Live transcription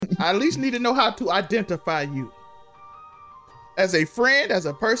I at least need to know how to identify you. As a friend, as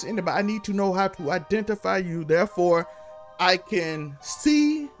a person, I need to know how to identify you. Therefore, I can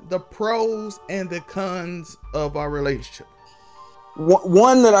see the pros and the cons of our relationship.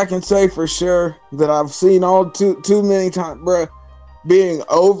 One that I can say for sure that I've seen all too many times, bruh, being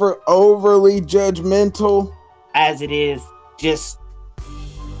overly judgmental. As it is, just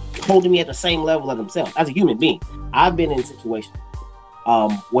holding me at the same level of themselves as a human being. I've been in situations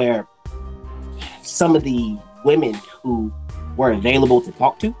where some of the women who were available to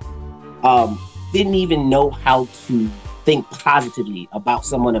talk to didn't even know how to think positively about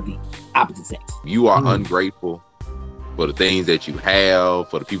someone of the opposite sex. You are ungrateful for the things that you have,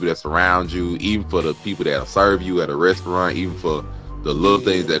 for the people that surround you, even for the people that serve you at a restaurant, even for the little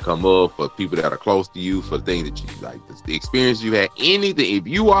things that come up, for people that are close to you, for things that you like, the experience you had, anything. If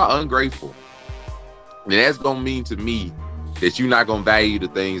you are ungrateful, then that's gonna mean to me that you're not gonna value the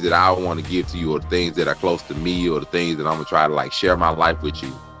things that I want to give to you, or the things that are close to me, or the things that I'm gonna try to like share my life with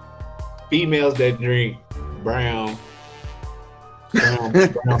you. Females that drink brown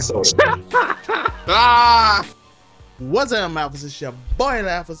soda. What's up, Malphus? It's your boy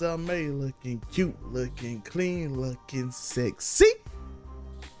Malphus May, looking cute, looking clean, looking sexy.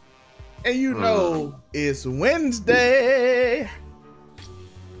 And you know it's Wednesday.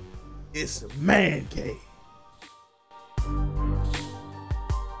 It's Man Cave.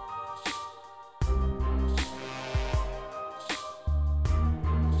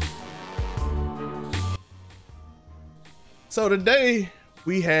 So today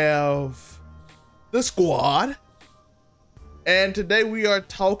we have the squad, and today we are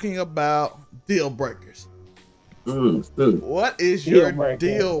talking about deal breakers. What is your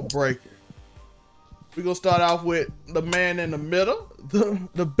deal breaker? We're gonna start off with the man in the middle,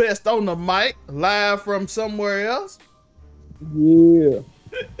 the best on the mic, live from somewhere else. Yeah.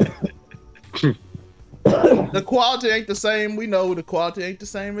 The quality ain't the same. We know the quality ain't the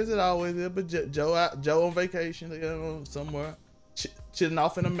same as it always is. But Joe on vacation, you know, somewhere, chilling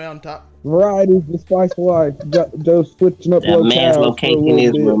off in a mountaintop. Variety's the spice of life. Joe switching up. That man's location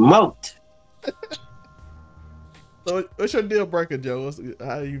is remote. So, what's your deal breaker, Joe?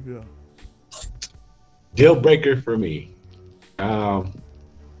 How do you feel? Deal breaker for me. I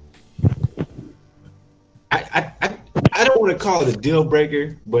don't want to call it a deal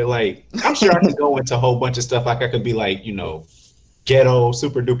breaker, but like I'm sure I could go into a whole bunch of stuff. Like I could be like, you know, ghetto,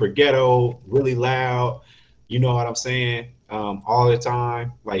 super duper ghetto, really loud. You know what I'm saying? All the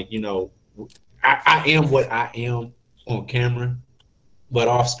time. Like, you know, I am what I am on camera, but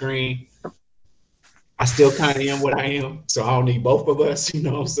off screen, I still kind of am what I am. So I don't need both of us. You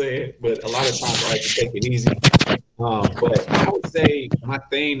know what I'm saying? But a lot of times I like to take it easy. But I would say my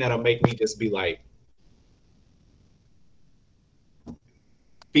thing that'll make me just be like,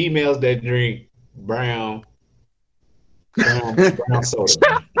 females that drink brown soda.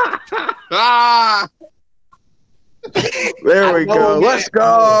 There we go. Let's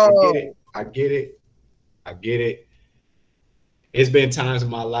go. I get it. It's been times in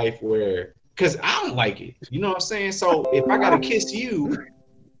my life where, because I don't like it. You know what I'm saying? So if I gotta kiss you,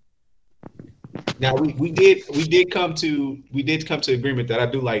 now we did come to agreement that I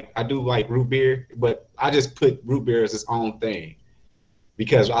do like root beer, but I just put root beer as its own thing.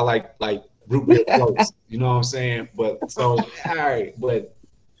 Because I like root beer floats, you know what I'm saying? But so all right, but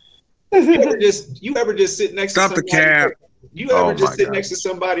you ever just sit next to somebody? Sit next to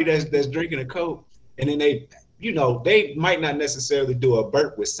somebody that's drinking a Coke, and then they, you know, they might not necessarily do a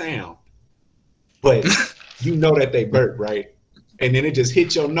burp with sound, but you know that they burp, right? And then it just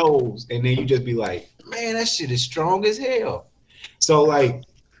hits your nose, and then you just be like, man, that shit is strong as hell. So like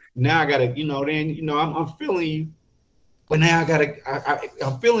now I gotta, you know, then you know I'm feeling you. But now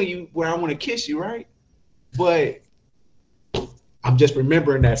I'm feeling you where I want to kiss you, right? But I'm just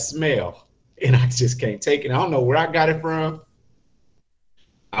remembering that smell, and I just can't take it. I don't know where I got it from.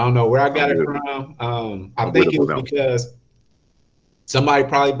 I think it was because somebody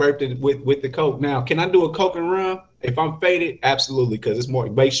probably burped it with the Coke. Now, can I do a Coke and rum? If I'm faded, absolutely, because it's more.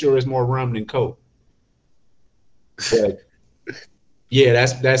 Make sure it's more rum than Coke. But yeah,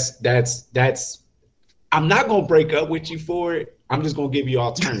 that's. I'm not gonna break up with you for it. I'm just gonna give you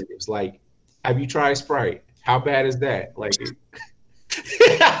alternatives. Like, have you tried Sprite? How bad is that? Like, because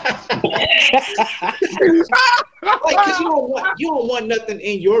you don't want nothing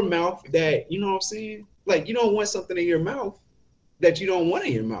in your mouth that, you know what I'm saying? Like, you don't want something in your mouth that you don't want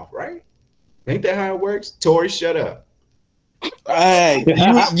in your mouth, right? Ain't that how it works? Tori, shut up. Hey,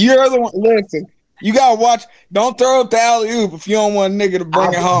 you're the one. Listen, You gotta watch. Don't throw up the alley oop if you don't want a nigga to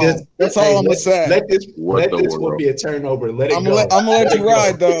bring it home. That's all I'm gonna say. Let this one be a turnover. Let it go. I'm gonna let you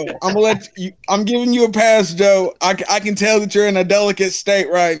ride though. I'm giving you a pass, Joe. I can tell that you're in a delicate state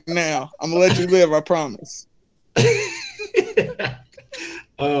right now. I'm gonna let you live. I promise.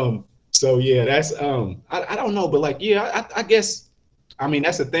 So yeah, that's I don't know, but like yeah, I guess I mean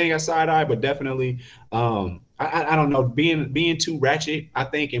that's the thing I side eye, but definitely I don't know, being too ratchet, I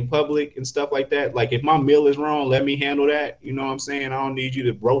think, in public and stuff like that. Like if my meal is wrong, let me handle that. You know what I'm saying? I don't need you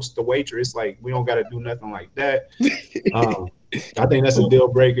to roast the waitress. Like we don't gotta do nothing like that. I think that's a deal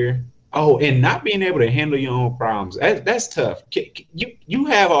breaker. Oh, and not being able to handle your own problems. That's tough. You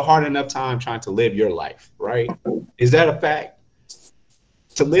have a hard enough time trying to live your life, right? Is that a fact?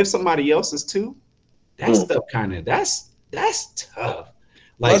 To live somebody else's too? That's tough that's tough.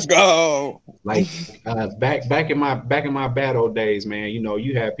 Like, let's go. Like back in my bad old days, man, you know,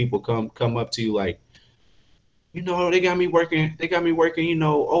 you had people come up to you like, you know, they got me working, you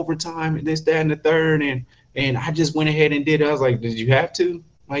know, overtime and this, that, and the third, and I just went ahead and did it. I was like, did you have to?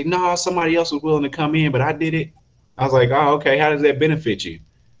 Like, no, somebody else was willing to come in, but I did it. I was like, oh, okay, how does that benefit you?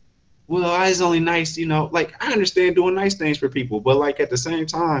 Well, it's only nice, you know, like I understand doing nice things for people, but like at the same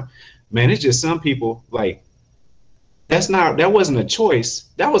time, man, it's just some people like that wasn't a choice.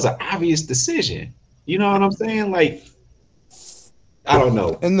 That was an obvious decision. You know what I'm saying? Like, I don't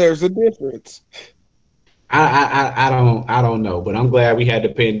know. And there's a difference. I don't know, but I'm glad we had the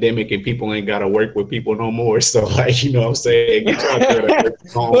pandemic and people ain't got to work with people no more. So like, you know what I'm saying? Get y'all good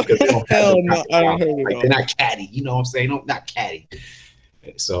home because they don't have they're not catty. You know what I'm saying? Not catty.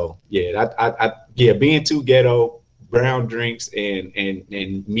 So yeah, I being too ghetto, brown drinks, and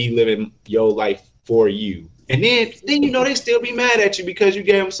me living your life for you. And then you know they still be mad at you because you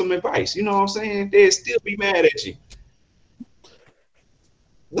gave them some advice. You know what I'm saying? They'd still be mad at you.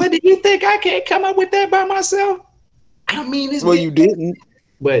 What, do you think I can't come up with that by myself? I mean, it's you didn't.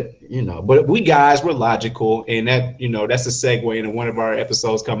 But you know, but we guys, we're logical, and that, you know, that's a segue into one of our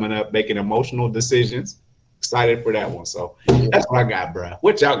episodes coming up, making emotional decisions. Excited for that one. So that's what I got, bro.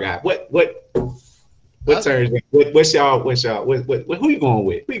 What y'all got? What turns? What's y'all? Who you going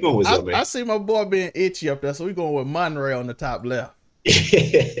with? Who you going with, man? I see my boy being itchy up there, so we going with Monterey on the top left.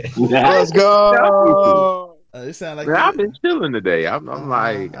 Let's go. It sound like I've been chilling today. I'm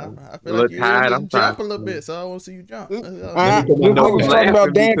like, I a feel little like tired. I'm jump trying a little bit, so I want to see you jump. We was talking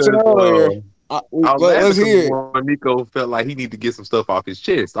about dancing earlier. Let's hear it. Nico felt like he needed to get some stuff off his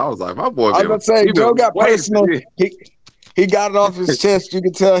chest. I was like, my boy. I was about to say, Joe got personal. He got it off his chest. You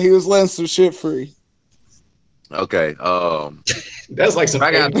could tell he was letting some shit free. Okay. That's like some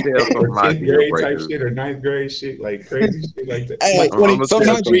I got to tell some of my 10th grade type shit or 9th grade shit, like crazy shit like that. Hey, like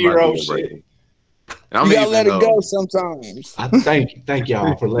sometimes 3-year-old shit. You gotta let it go sometimes. I thank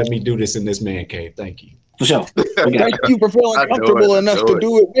y'all for letting me do this in this man cave. Thank you. For sure. Thank you for feeling comfortable enough to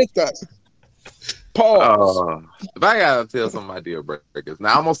do it with us. Pause. If I gotta tell some of my deal breakers,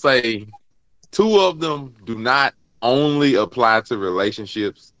 now I'm gonna say 2 of them do not only apply to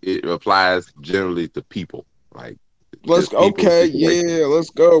relationships. It applies generally to people. Like, let's go,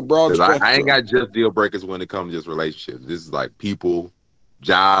 broad. I ain't got just deal breakers when it comes to just relationships. This is like people,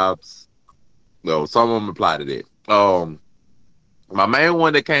 jobs. No, some of them apply to that. My main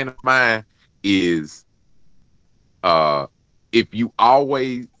one that came to mind is if you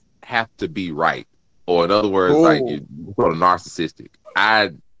always have to be right, or in other words, like you're sort of narcissistic.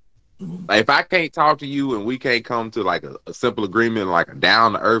 If I can't talk to you and we can't come to like a simple agreement, like a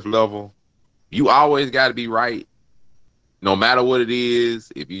down to earth level, you always got to be right, no matter what it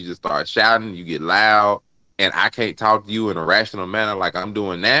is. If you just start shouting, you get loud, and I can't talk to you in a rational manner like I'm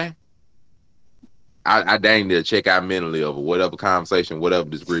doing now, I dang near check out mentally over whatever conversation, whatever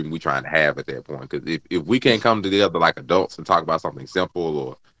disagreement we trying to have at that point. Because if we can't come together like adults and talk about something simple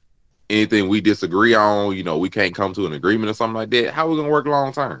or anything we disagree on, you know, we can't come to an agreement or something like that, how are we gonna work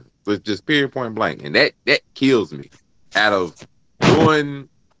long term? So it's just period, point blank. And that kills me.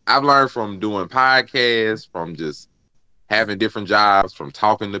 I've learned from doing podcasts, from just having different jobs, from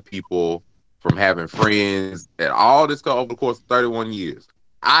talking to people, from having friends, and all this over the course of 31 years.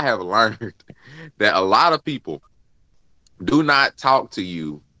 I have learned that a lot of people do not talk to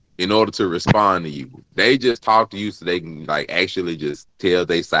you in order to respond to you. They just talk to you so they can like actually just tell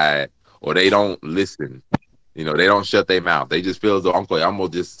their side, or they don't listen. You know, they don't shut their mouth. They just feel as though I'm gonna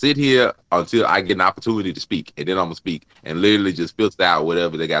just sit here until I get an opportunity to speak, and then I'm gonna speak and literally just filter out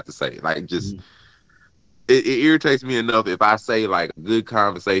whatever they got to say. Like, just it irritates me enough if I say like a good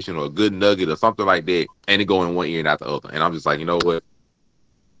conversation or a good nugget or something like that, and it go in one ear and out the other, and I'm just like, you know what?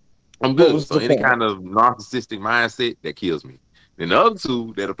 I'm good. So any kind of narcissistic mindset, that kills me. Then the other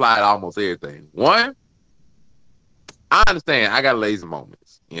two that apply to almost everything. One, I understand I got lazy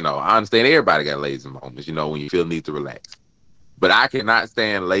moments. You know, I understand everybody got lazy moments, you know, when you feel need to relax. But I cannot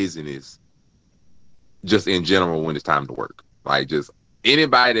stand laziness just in general when it's time to work. Like, just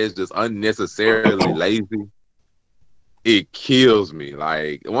anybody that's just unnecessarily lazy, it kills me.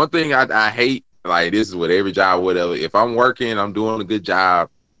 Like, one thing I hate, like, this is with every job, whatever. If I'm working, I'm doing a good job,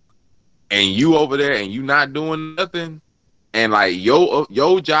 and you over there and you not doing nothing, and like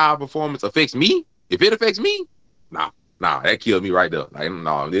your job performance affects me. If it affects me, nah, that killed me right there. Like,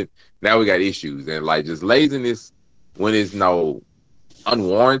 no, now we got issues. And like, just laziness when it's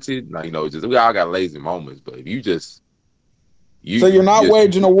unwarranted. Like, you know, just we all got lazy moments. But if so you're not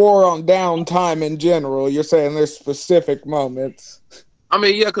waging a war on downtime in general. You're saying there's specific moments. I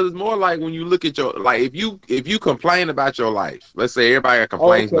mean, yeah, because it's more like when you look at your, like, if you complain about your life, let's say everybody got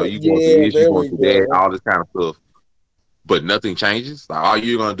complaints, you going through this, you going through that, all this kind of stuff, but nothing changes. Like, all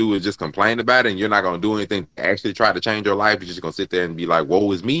you're gonna do is just complain about it, and you're not gonna do anything to actually try to change your life. You're just gonna sit there and be like,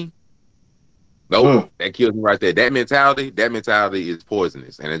 "Woe is me." Nope, that kills me right there. That mentality is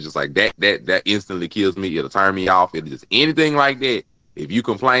poisonous, and it's just like that instantly kills me. It'll turn me off. It'll just anything like that. If you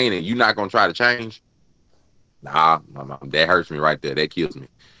complain and you're not gonna try to change, nah, that hurts me right there. That kills me.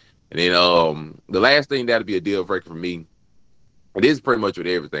 And then the last thing that'll be a deal breaker for me. It is pretty much with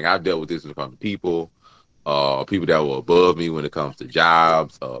everything. I've dealt with this when it comes to people that were above me when it comes to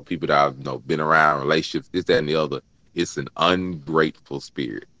jobs, people that I've been around, relationships, this, that, and the other. It's an ungrateful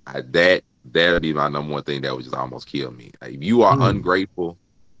spirit. That'll be my number one thing that would just almost kill me. Like, if you are ungrateful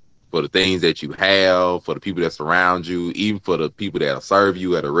for the things that you have, for the people that surround you, even for the people that'll serve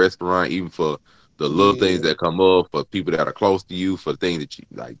you at a restaurant, even for the little things that come up, for people that are close to you, for the things that you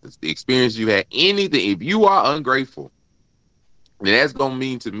like, the experience you had, anything. If you are ungrateful, then that's gonna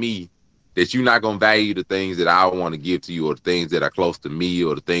mean to me that you're not gonna value the things that I want to give to you, or the things that are close to me,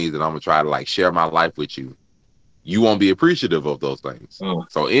 or the things that I'm gonna try to like share my life with you. You won't be appreciative of those things.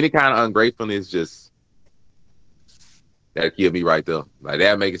 So any kind of ungratefulness, just that kill me right there. Like,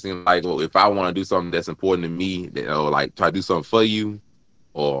 that make it seem like, well, if I want to do something that's important to me, or like try to do something for you,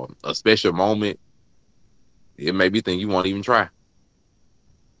 or a special moment, it may be thing you won't even try.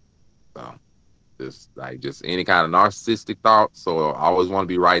 So just any kind of narcissistic thoughts, or I always want to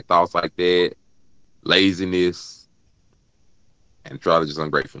be right thoughts like that, laziness, and try to just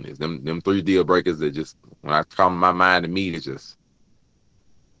ungratefulness. Them three deal breakers that just, when I come my mind to me, it just,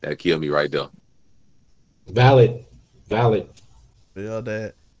 that kill me right there. Valid. Feel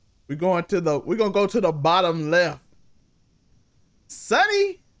that. We're gonna go to the bottom left.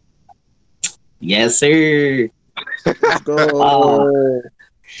 Sonny. Yes, sir. Let's go.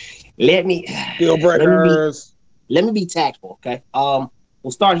 Let me Deal breakers. Let me be tactful, okay?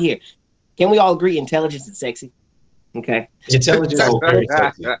 We'll start here. Can we all agree intelligence is sexy? Okay. Intelligence is very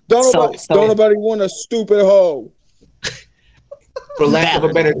sexy. Don't nobody want a stupid hoe. For lack of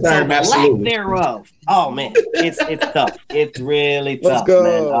a better term, absolutely. Lack thereof. Oh man, it's tough. It's really tough, Let's go.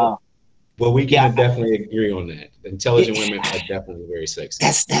 man. Well, we can definitely agree on that. Intelligent women are definitely very sexy.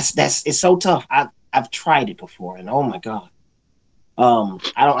 That's it's so tough. I've tried it before, and oh my god.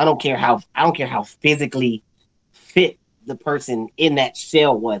 I don't care how physically fit the person in that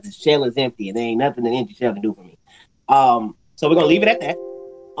shell was. The shell is empty, and there ain't nothing an empty shell can do for me. So we're gonna leave it at that.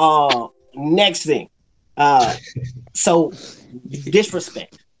 Next thing. So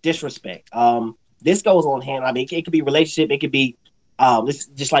disrespect. This goes on hand. I mean, it could be relationship. It could be this,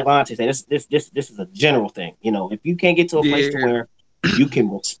 just like Lonte said. This is a general thing. You know, if you can't get to a place to where you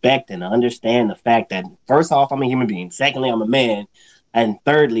can respect and understand the fact that, first off, I'm a human being. Secondly, I'm a man, and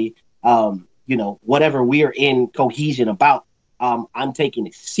thirdly, you know, whatever we are in cohesion about, I'm taking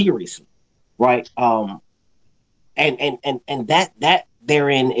it seriously, right? And that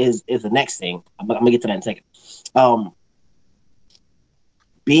therein is the next thing. I'm gonna get to that in a second.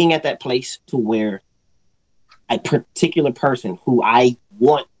 Being at that place to where a particular person who I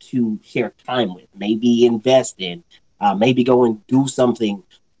want to share time with, maybe invest in, maybe go and do something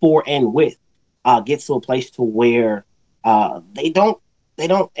for and with, gets to a place to where they don't,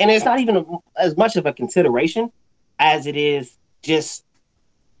 and it's not even as much of a consideration as it is just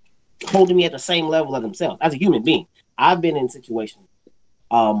holding me at the same level as themselves. As a human being, I've been in situations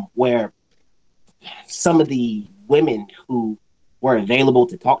where some of the women who were available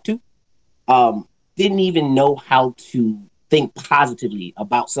to talk to didn't even know how to think positively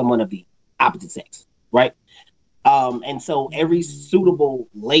about someone of the opposite sex, right? And so every suitable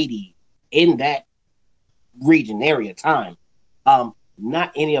lady in that region, area, time,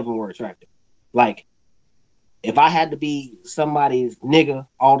 not any of them were attractive. Like, if I had to be somebody's nigga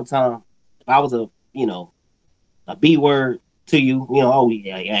all the time, if I was a B word, to you. You know, oh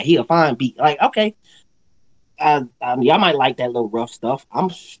yeah, he a fine beat. Like, okay. Y'all might like that little rough stuff.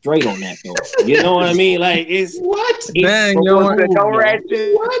 I'm straight on that though. You know what I mean? Like it's What? Dang, you don't want that no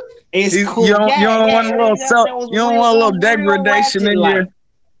ratchet. What? It's cool. You don't want a little you don't want a little degradation in your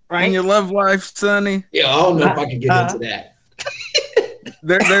right? in your love life, Sonny. Yeah, I don't know if I can get into that.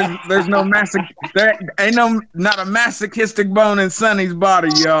 There's no there ain't not a masochistic bone in Sonny's body,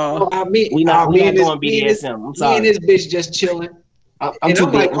 y'all. I mean, we not going BDSM. I'm sorry. Me and this bitch just chilling. I'm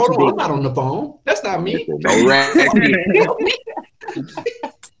like, hold on, I'm not on the phone. That's not me. No ratchet.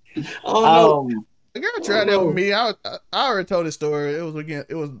 Oh no. The girl tried that with me. I already told this story.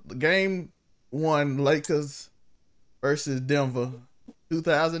 It was game 1, Lakers versus Denver,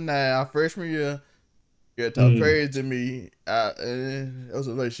 2009, our freshman year. Yeah, talk crazy to me. It was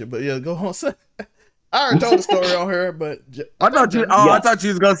a relationship, but yeah, go on. I already told the story on her, but I thought you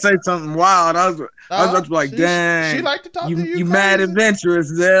was gonna say something wild. I was about to be like, dang, she like to talk to you. You mad adventurous,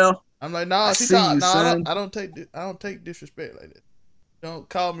 Zell. I'm like, nah, I don't take disrespect like that. Don't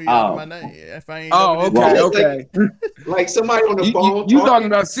call me out of my name if I ain't. Okay. Like somebody on the phone. You talking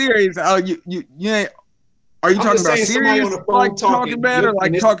about serious? Oh, you ain't. Are you talking about serious? Like talking bad or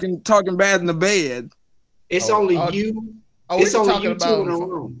like talking bad in the bed? It's only you. It's only you two in the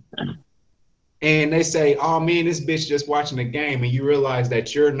room. And they say, "Oh man, this bitch just watching the game," and you realize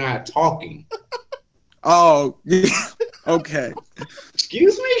that you're not talking. Oh, okay.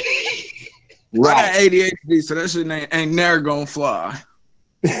 Excuse me. Right. I got ADHD, so that shit ain't never gonna fly.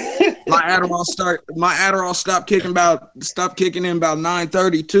 My Adderall stopped kicking in about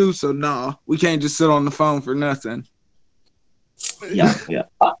 9:32. So no, we can't just sit on the phone for nothing. Yeah.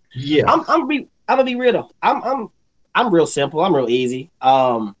 I'm gonna be real though. I'm real simple. I'm real easy.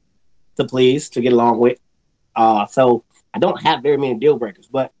 To please, to get along with. So I don't have very many deal breakers,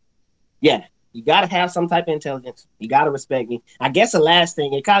 but yeah, you gotta have some type of intelligence. You gotta respect me. I guess the last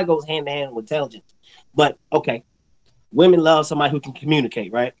thing, it kind of goes hand in hand with intelligence. But okay, women love somebody who can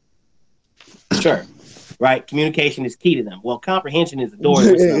communicate, right? Sure. Right? Communication is key to them. Well, comprehension is the door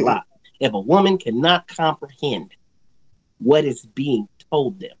to a lot. If a woman cannot comprehend what is being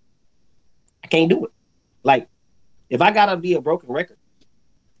told them, I can't do it. Like, if I gotta be a broken record,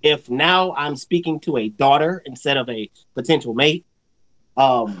 if now I'm speaking to a daughter instead of a potential mate,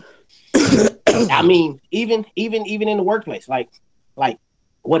 I mean, even in the workplace, like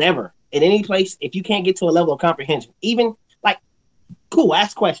whatever, in any place, if you can't get to a level of comprehension, even like, cool,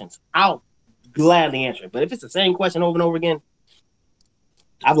 ask questions. I'll gladly answer it. But if it's the same question over and over again,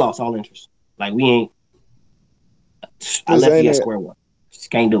 I've lost all interest. Like I left you at square one.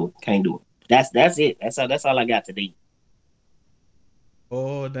 Just can't do it. That's it. That's all I got today.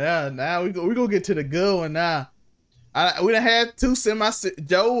 Oh, now we gonna get to the good one now. We done had two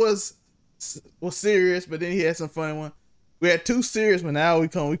Joe was serious, but then he had some fun one. We had two serious, but now we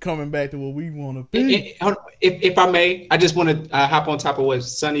coming back to what we want to be. If I may, I just want to hop on top of what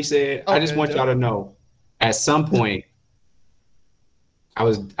Sonny said. Okay, I just want y'all to know, at some point, I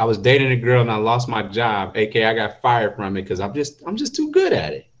was dating a girl and I lost my job, aka I got fired from it because I'm just too good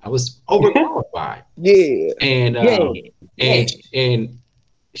at it. I was overqualified. And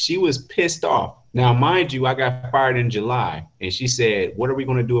she was pissed off. Now, mind you, I got fired in July, and she said, "What are we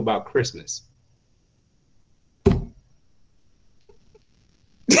going to do about Christmas?"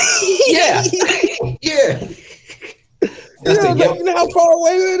 Yeah. You know how far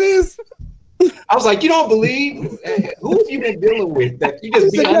away that is? I was like, you don't believe? Who have you been dealing with that you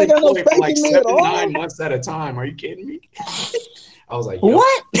just be unemployed for like 7-9 months at a time? Are you kidding me? I was like, yo.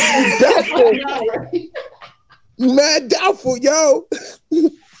 What? Mad doubtful, yo.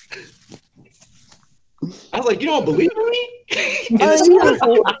 I was like, you don't believe me?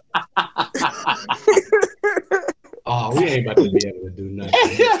 Oh, we ain't about to be able to do nothing.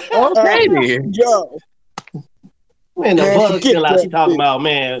 Okay, then. Yo. Man, the bug's still out. She talking about,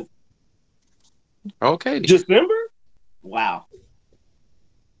 man. Okay. December? Wow.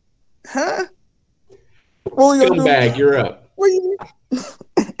 Huh? Bag, you're up. What you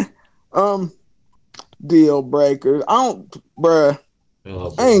deal breakers. I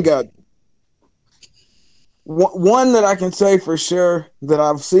ain't got one that I can say for sure that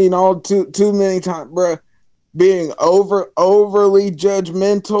I've seen all too many times, bruh. Being overly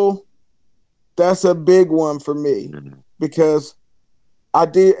judgmental, that's a big one for me because I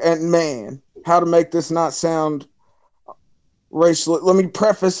did. And man, how to make this not sound racial? Let me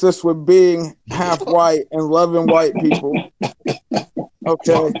preface this with being half white and loving white people.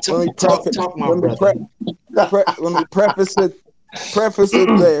 Okay, let me preface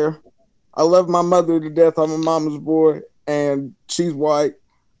it there. I love my mother to death. I'm a mama's boy, and she's white.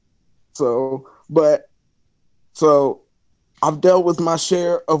 So I've dealt with my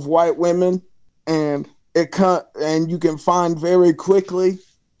share of white women, and you can find very quickly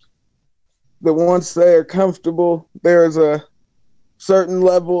that once they are comfortable, there's a certain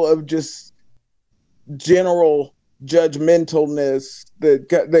level of just general judgmentalness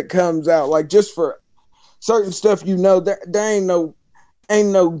that comes out. Like, just for certain stuff, there ain't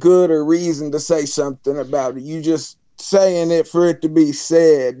no good or reason to say something about it. You just saying it for it to be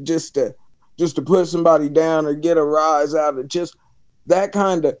said, just to put somebody down or get a rise out of just that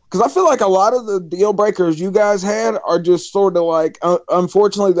kind of. Because I feel like a lot of the deal breakers you guys had are just sort of like,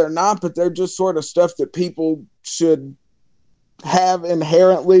 unfortunately they're not, but they're just sort of stuff that people should have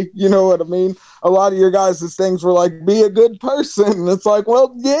inherently. You know what I mean? A lot of your guys' things were like, be a good person. It's like,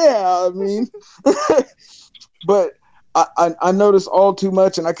 well, yeah, I mean, but I notice all too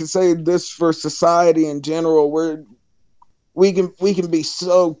much, and I can say this for society in general, where we can be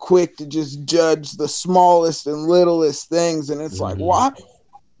so quick to just judge the smallest and littlest things, and it's like,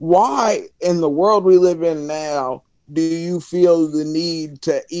 why in the world we live in now do you feel the need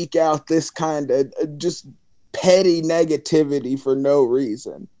to eke out this kind of just petty negativity for no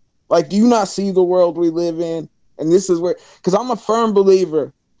reason? Like, do you not see the world we live in? And this is where, because I'm a firm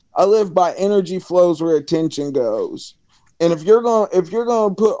believer, I live by energy flows where attention goes. And if you're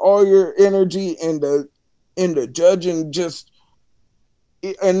gonna put all your energy into judging,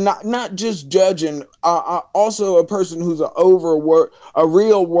 and not just judging, also a person who's a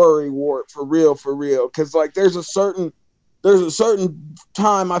real worry wart for real. Because like there's a certain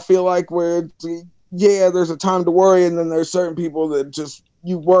time I feel like where there's a time to worry, and then there's certain people that just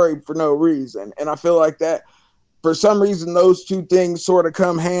you worry for no reason. And I feel like that for some reason those two things sort of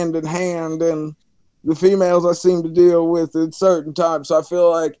come hand in hand, and the females I seem to deal with at certain times. So I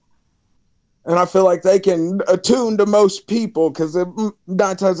feel like they can attune to most people, because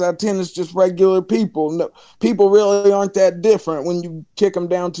 9 times out of 10 it's just regular people. No, people really aren't that different when you kick them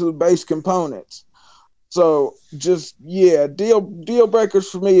down to the base components. So just deal breakers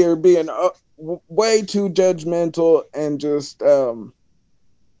for me are being way too judgmental and just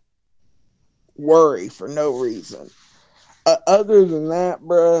worry for no reason. Other than that,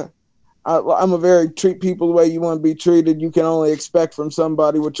 bruh, I'm a very treat people the way you want to be treated. You can only expect from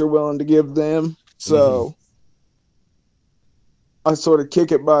somebody what you're willing to give them. So I sort of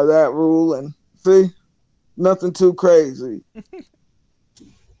kick it by that rule, and see, nothing too crazy.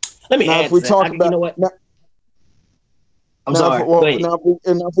 Let me add to that. You know what? I'm sorry. Now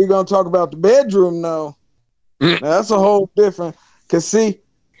if we're going to talk about the bedroom, now that's a whole different. Because see,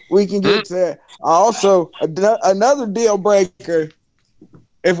 we can get to that. Also, another deal breaker,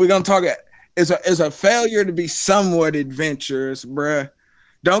 if we're going to talk, is a failure to be somewhat adventurous, bruh.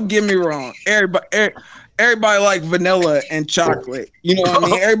 Don't get me wrong. Everybody like vanilla and chocolate. You know what I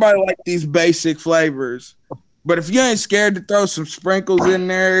mean? Everybody like these basic flavors. But if you ain't scared to throw some sprinkles in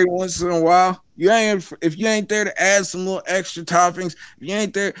there once in a while, if you ain't there to add some little extra toppings, if you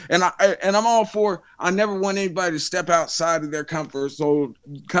ain't there, and I'm all for, I never want anybody to step outside of their comfort zone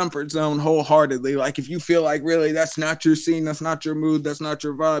wholeheartedly. Like if you feel like really that's not your scene, that's not your mood, that's not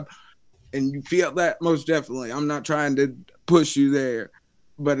your vibe, and you feel that, most definitely, I'm not trying to push you there.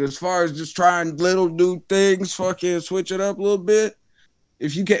 But as far as just trying little new things, fucking switch it up a little bit.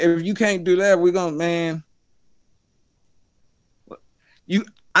 If you can't do that, we're gonna, man.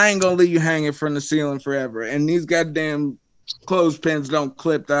 I ain't gonna leave you hanging from the ceiling forever. And these goddamn clothespins don't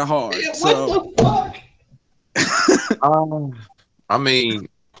clip that hard. What the fuck? I mean,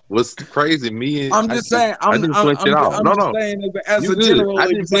 what's crazy? I'm just saying. I'm just saying as a general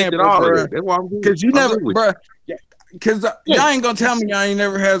example, because you never, bro. Because y'all ain't gonna tell me y'all ain't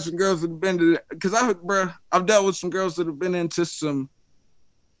never had some girls that have been to. Because I've dealt with some girls that have been into some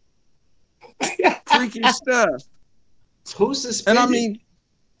freaky stuff. Who's suspended? And I mean,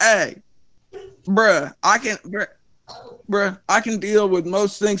 hey, I can deal with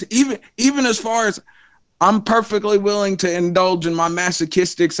most things, even as far as I'm perfectly willing to indulge in my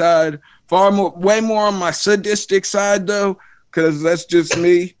masochistic side, way more on my sadistic side though, because that's just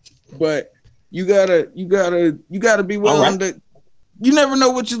me. But you gotta be willing to. You never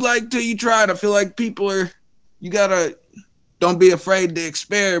know what you like till you try it. I feel like don't be afraid to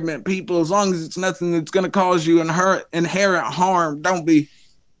experiment, people. As long as it's nothing that's going to cause you inherent harm, don't be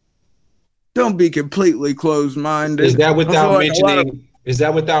completely closed-minded. Is that without mentioning? Is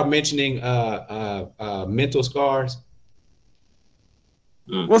that without mentioning mental scars?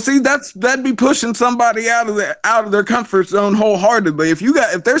 Well, see, that'd be pushing somebody out of their comfort zone wholeheartedly.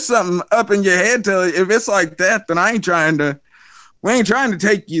 If there's something up in your head, if it's like that, then we ain't trying to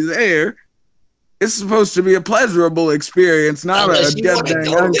take you there. It's supposed to be a pleasurable experience, not Unless a you wanna goddamn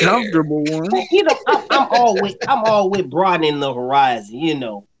go there. uncomfortable one. You know, I'm all with broadening the horizon. You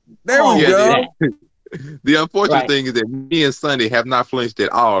know, There we Yeah, go. The unfortunate Right. thing is that me and Sonny have not flinched at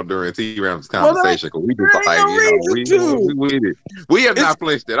all during T Ram's Well, conversation. 'Cause we just there ain't like, no you know, reason to. we with it. We have not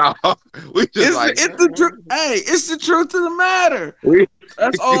flinched at all. We just It's, like, it's the truth. Hey, it's the truth of the matter. we,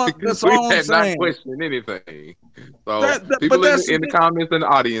 That's all. That's we all I'm have not saying. questioned anything. So But people that's in the comments and the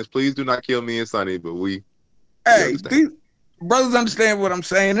audience, please do not kill me and Sonny, but we Hey, understand. these brothers understand what I'm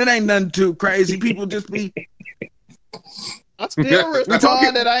saying. It ain't nothing too crazy. People just be. I still respond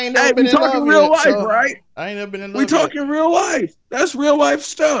talking- that I ain't Hey, never been we in talking love real yet, life, so right? I ain't never been in love We talking real life. That's real life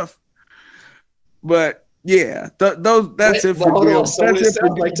stuff. But yeah, that's it for Hold deal. on. So what That's it it for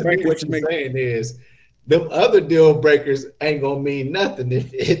sounds like deal to me, breakers what to you're me. saying is them other deal breakers ain't gonna mean nothing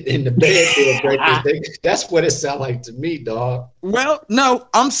if in the bad deal breakers. That's what it sounds like to me, dog. Well, no,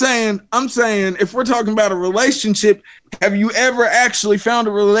 I'm saying if we're talking about a relationship, have you ever actually found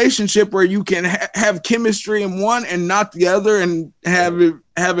a relationship where you can have chemistry in one and not the other and have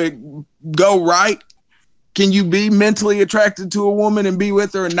it go right? Can you be mentally attracted to a woman and be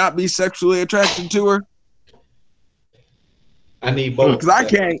with her and not be sexually attracted to her? I need both. Because I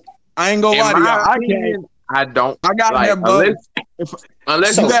can't. I ain't gonna In lie to my y'all. I opinion, I don't. I gotta like, have both.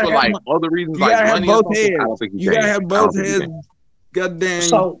 Unless So- it's You gotta for have like other reasons, You like gotta have money or both something, I heads. don't think You can. gotta have I don't both think you heads. can. Goddamn.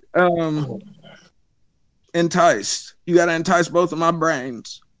 So Enticed. You gotta entice both of my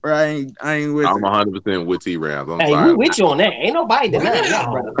brains, or I ain't with I'm it. 100% with T Rams. I'm hey, sorry. we with you on that. Ain't nobody denying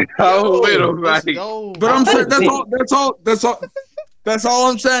that, brother. I'm with him, Let's like, go. But I'm saying Hey, that's all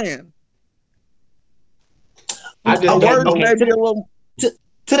I'm saying. I just My Okay, words okay. may be a little.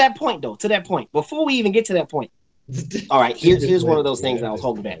 To that point, though. To that point. Before we even get to that point, all right. Here's one of those things that I was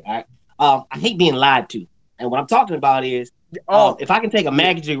holding back. All right. I hate being lied to, and what I'm talking about is, if I can take a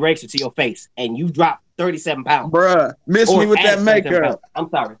magic eraser to your face and you drop 37 pounds, Bruh, miss or me with add that 37 makeup.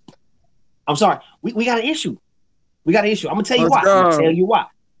 pounds. I'm sorry. We got an issue. I'm gonna tell you Let's why. go.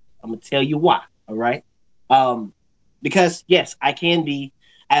 I'm gonna tell you why. All right. Because yes, I can be.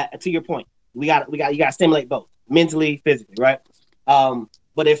 To your point, you got to stimulate both mentally, physically, right?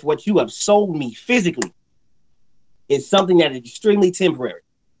 But if what you have sold me physically is something that is extremely temporary,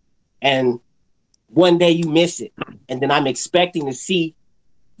 and one day you miss it, and then I'm expecting to see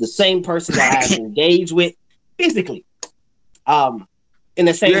the same person that I've engaged with physically, in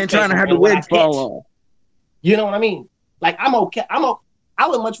the same. You ain't trying to have the and when I wig fall catch- off. You know what I mean? Like I'm okay. I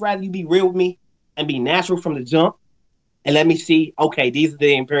would much rather you be real with me and be natural from the jump, and let me see. Okay, these are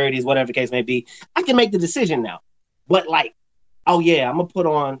the impurities, whatever the case may be. I can make the decision now. But like, oh yeah, I'm gonna put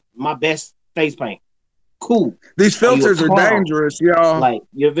on my best face paint. Cool. These filters are clown. dangerous, y'all. Like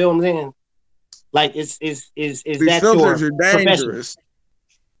you feel what I'm saying? Like is These that your filters are profession? dangerous.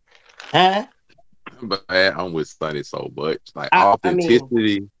 Huh? but I'm with Sonny so much. Like I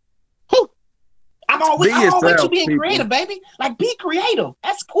authenticity. I'm all with Be you yourself, being people. creative, baby. Like be creative.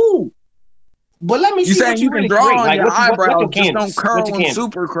 That's cool. But let me You see saying what you you can really draw create. on Like your what's eyebrows, your just don't canvas? curl What's your them canvas?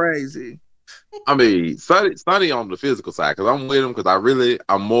 super crazy. I mean, Sonny on the physical side, because I'm with him, because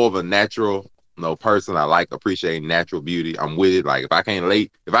I'm more of a natural person. I like appreciating natural beauty. I'm with it. Like if I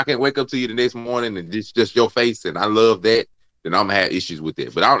can't wake up to you the next morning and it's just your face and I love that, then I'm gonna have issues with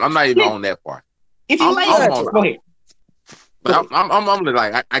it. But I'm not even on that part. If you I'm like on- go ahead. But I'm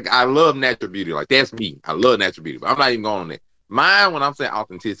like I love natural beauty. Like that's me. I love natural beauty. But I'm not even going on that. Mine, when I'm saying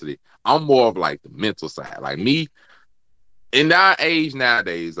authenticity, I'm more of like the mental side. Like me, in our age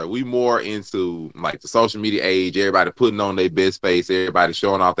nowadays, like we more into like the social media age. Everybody putting on their best face. Everybody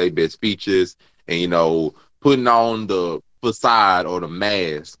showing off their best features, and putting on the facade or the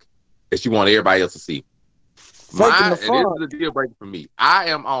mask that you want everybody else to see. Faking And the this fun. is a deal breaker for me. I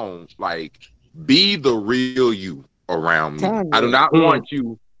am on like be the real you around me. Kanye. I do not want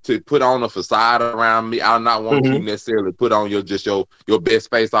you to put on a facade around me. I do not want you necessarily put on your best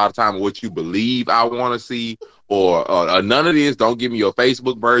face all the time, what you believe I want to see, or none of this. Don't give me your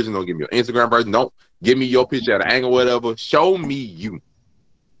Facebook version. Don't give me your Instagram version. Don't give me your picture at an angle, whatever. Show me you.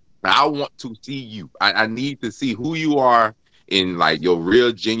 I want to see you. I need to see who you are in like your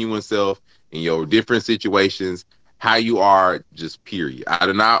real genuine self in your different situations, how you are, just period.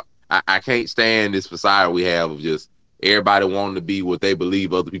 I can't stand this facade we have of just everybody wanting to be what they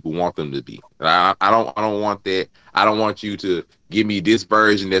believe other people want them to be. I don't want that. I don't want you to give me this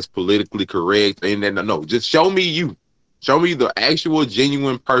version that's politically correct. And then no, just show me you. Show me the actual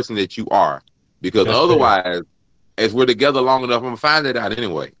genuine person that you are. Because That's otherwise, as we're together long enough, I'm gonna find that out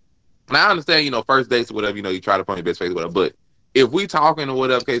anyway. And I understand, first dates or whatever, you try to put on your best face, whatever. But if we talking or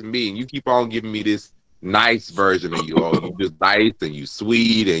whatever case may be, and you keep on giving me this nice version of you. Oh, you just nice and you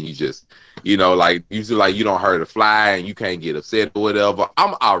sweet and you just, you know, like usually like you don't hurt a fly and you can't get upset or whatever.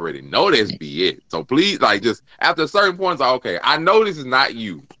 I'm already know this be it. So please, like, just after a certain point, like, okay, I know this is not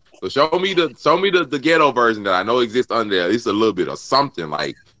you. So show me the ghetto version that I know exists under there. At least a little bit of something.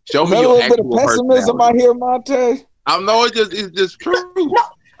 Like, show me your actual bit of pessimism out here, Monte. I know it's just true.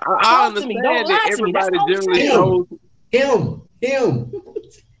 I understand that everybody generally shows him.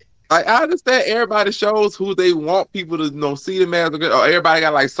 Like, I understand everybody shows who they want people to, you know, see them as, or everybody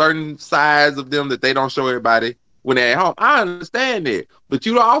got like certain sides of them that they don't show everybody when they're at home. I understand that, but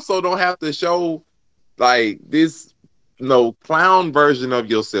you also don't have to show like this, you know, clown version of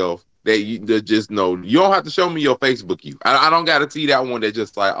yourself that just know. You don't have to show me your Facebook you. I don't got to see that one that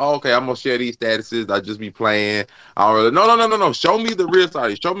just like, oh, okay, I'm gonna share these statuses. I just be playing. I don't really, no. Show me the real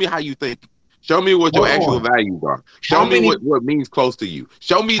side. Show me how you think. Show me what your actual values are. Show me what means close to you.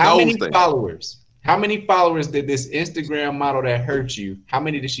 Show me those things. How many followers did this Instagram model that hurt you? How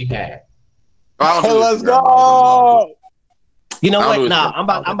many did she have? Let's go. You know what? Nah, I'm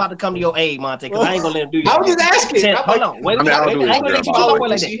about to come to your aid, Monte, because I ain't gonna let him do that. I was just asking. Hold on, wait a minute. I ain't gonna let you talk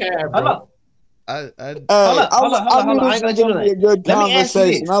like that. Hold on. Hold on. I ain't gonna let you do that. Good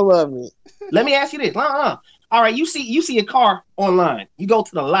conversation. I love it. Let me ask you this. All right, you see a car online. You go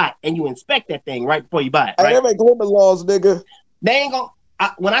to the lot and you inspect that thing right before you buy it. Right? They make limit laws, nigga. They ain't gonna.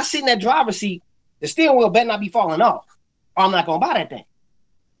 When I sit in that driver's seat, the steering wheel better not be falling off, or I'm not gonna buy that thing.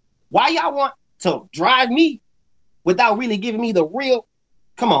 Why y'all want to drive me without really giving me the real?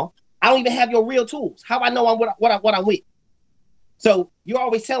 Come on, I don't even have your real tools. How I know I'm what I'm with? So you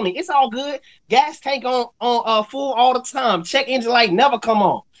always tell me it's all good. Gas tank on full all the time. Check engine light never come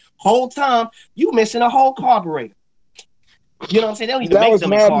on. Whole time you missing a whole carburetor. You know what I'm saying? They don't even make them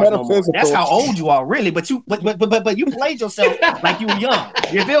cars no more. That's how old you are, really. But you played yourself like you were young.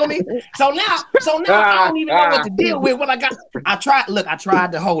 You feel me? So now I don't even know what to deal with. What I got, I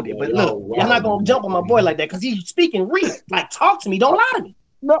tried to hold it, but look, I'm not gonna jump on my boy like that because he's speaking real. Like, talk to me, don't lie to me.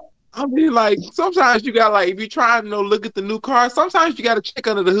 No. I mean, like, sometimes you got, like, if you're trying to look at the new car, sometimes you got to check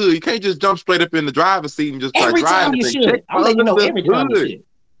under the hood. You can't just jump straight up in the driver's seat and just start driving. Every time you should. I'm letting you know every time you should.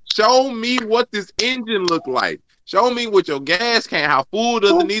 Show me what this engine look like. Show me what your gas can, how full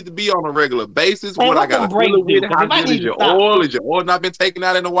does it need to be on a regular basis? Man, what I got to fill it with? How good is your oil? Is your oil not been taken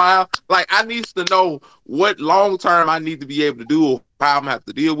out in a while? Like, I need to know what long term I need to be able to do or how I'm going to have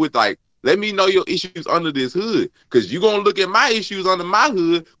to deal with. Like, let me know your issues under this hood, because you're going to look at my issues under my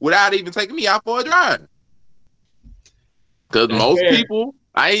hood without even taking me out for a drive. Because most people,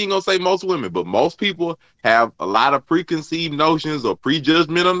 I ain't going to say most women, but most people have a lot of preconceived notions or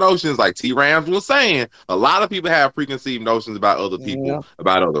prejudgmental notions, like T. Rams was saying. A lot of people have preconceived notions about other people,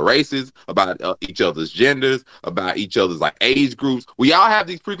 about other races, about each other's genders, about each other's like age groups. We all have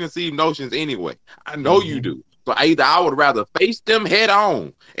these preconceived notions anyway. I know you do. So I would rather face them head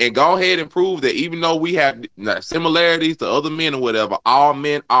on and go ahead and prove that even though we have similarities to other men or whatever, all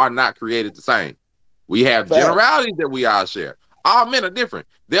men are not created the same. We have generalities that we all share. All men are different.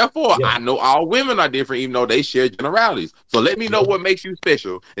 Therefore, I know all women are different, even though they share generalities. So let me know what makes you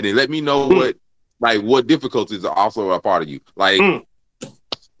special, and then let me know what difficulties are also a part of you. Like, man,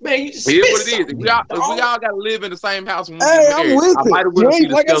 you just here's what it is. If we all got to live in the same house when we get married, I might as well see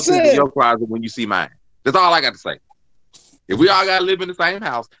the skeletons in your closet when you see mine. That's all I got to say. If we all got to live in the same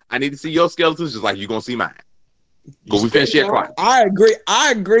house, I need to see your skeletons just like you're going to see mine. Because we finna share closet.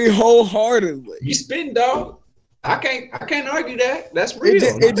 I agree wholeheartedly. You spin, dog. I can't argue that. That's real.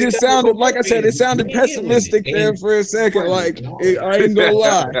 It just sounded, like I said, it sounded pessimistic there for a second. Like, I ain't gonna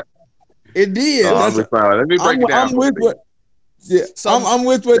lie. It did. Let me break it down. I'm with what. Yeah, I'm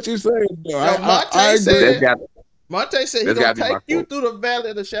with what you're saying. Monte said he's gonna take you through the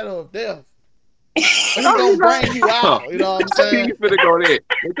valley of the shadow of death. He's gonna bring you out. You know what I'm saying? You finna go there.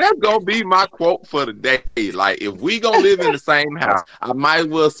 That's gonna be my quote for the day. Like, if we gonna live in the same house, I might as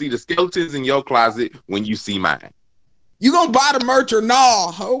well see the skeletons in your closet when you see mine. You gonna buy the merch or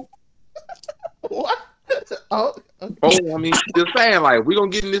nah, ho? What? Oh, I mean, just saying, like, we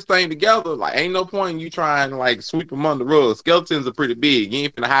gonna get in this thing together. Like, ain't no point in you trying to like sweep them under the rug. Skeletons are pretty big. You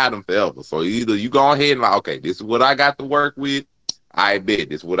ain't finna hide them forever. So either you go ahead and like, okay, this is what I got to work with. I bet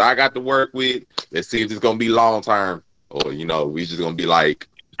this is what I got to work with. Let's see if it's gonna be long term, or we just gonna be like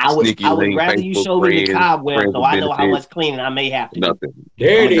I would rather you show me the cobweb so I know how much cleaning I may have to do. Nothing.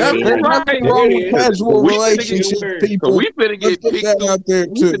 There it is. There's nothing wrong with casual relationships, people. So we finna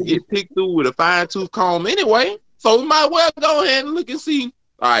get picked through with a fine tooth comb anyway. So we might well go ahead and look and see.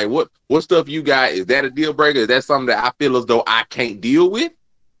 All right, what stuff you got? Is that a deal breaker? Is that something that I feel as though I can't deal with?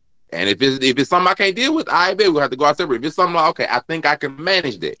 And if it's something I can't deal with, I bet we'll have to go out separate. If it's something like, okay, I think I can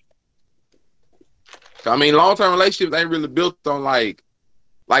manage that. I mean, long-term relationships ain't really built on like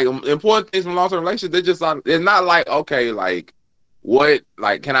important things from long-term relationships. They're just like, it's not like, okay, like what,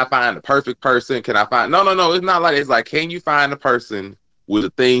 like, can I find the perfect person? Can I find, no, it's not like, it's like, can you find a person with the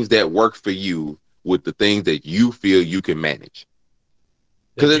things that work for you, with the things that you feel you can manage?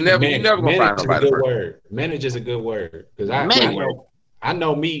 Because you're never gonna find somebody. Good word. Manage is a good word. Because I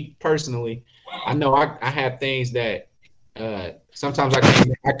know me personally. I know I have things that sometimes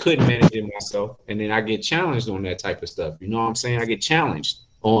I couldn't manage it myself, and then I get challenged on that type of stuff. You know what I'm saying? I get challenged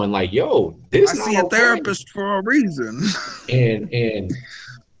on like, yo, this. I see a therapist for a reason. And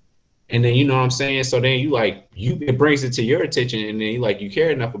then you know what I'm saying. So then it brings it to your attention, and then you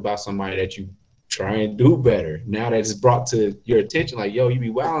care enough about somebody that you try and do better. Now that it's brought to your attention, like, yo, you be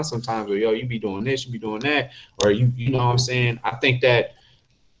wilding sometimes, or yo, you be doing this, you be doing that, or you know what I'm saying. I think that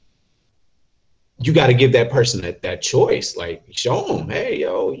you got to give that person that choice, like show them, hey,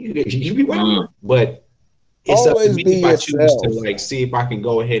 yo, you be wilding, but it's always up to me if I choose to like see if I can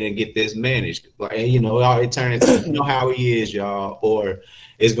go ahead and get this managed. Like, you know, it turns into, you know how he is, y'all, or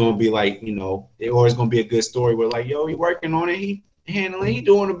it's gonna be like, you know, or it's gonna be a good story where like, yo, he working on it, he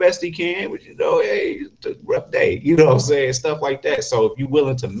doing the best he can, but you know, hey, it's a rough day, you know what I'm saying, stuff like that. So if you're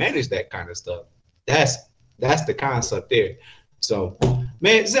willing to manage that kind of stuff, that's the concept there. So,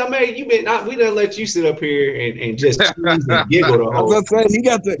 man, Zelmay, we done let you sit up here and just choose and giggle the whole time.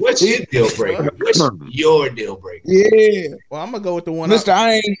 What's your deal breaker? What's your deal breaker? Yeah. Well, I'm gonna go with the one. Mr.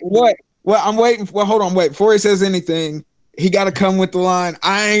 I ain't what? Well, I'm waiting. Well, hold on, wait. Before he says anything, he got to come with the line.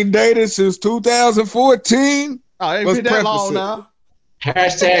 I ain't dated since 2014. Oh, it ain't been that long now.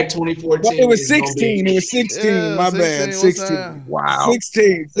 Hashtag 2014. Well, it was 16. It was 16. Yeah, my bad. 16. Wow.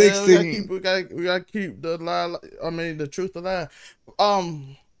 16. We gotta keep the lie. I mean, the truth alive.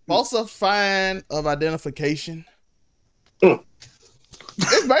 Falsifying of identification.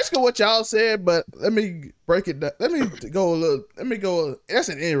 It's basically what y'all said, but let me break it down. Let me go. That's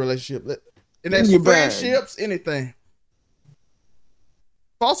in any relationship, and that's friendships, anything.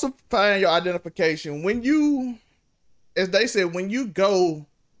 Falsifying your identification when you. As they said, when you go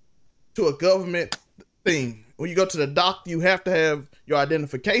to a government thing, when you go to the doctor, you have to have your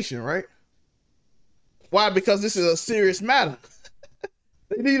identification, right? Why? Because this is a serious matter.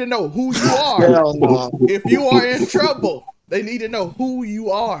 They need to know who you are. If you are in trouble, they need to know who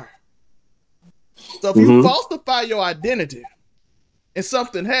you are. So if you falsify your identity and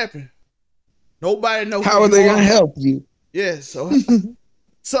something happened, nobody knows. How are they going to help you? Yes. Yeah,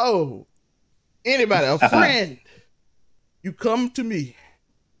 so anybody, a friend. You come to me,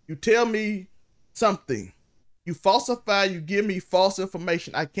 you tell me something, you falsify, you give me false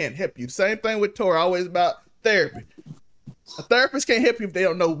information, I can't help you. Same thing with Tori, always about therapy. A therapist can't help you if they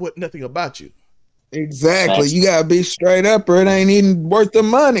don't know nothing about you. Exactly. You gotta be straight up or it ain't even worth the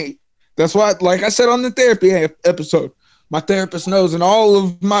money. That's why, like I said on the therapy episode, my therapist knows in all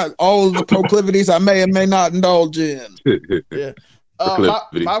of the proclivities I may or may not indulge in. Yeah.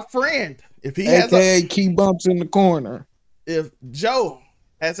 My friend, if he has key bumps in the corner. If Joe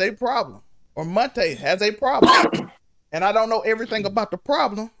has a problem or Monte has a problem and I don't know everything about the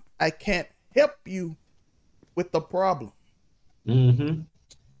problem, I can't help you with the problem. Mm-hmm.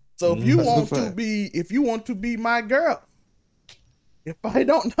 So if you want to be my girl, if I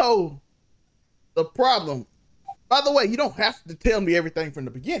don't know the problem, by the way, you don't have to tell me everything from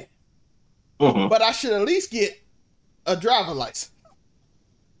the beginning, but I should at least get a driver license.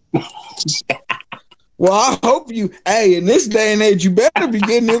 Well, I hope in this day and age, you better be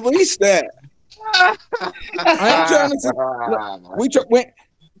getting at least that. I ain't trying to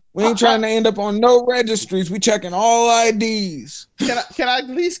we ain't trying to end up on no registries. We checking all IDs. Can I at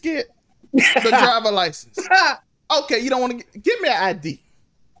least get the driver license? Okay, you don't want to give me an ID.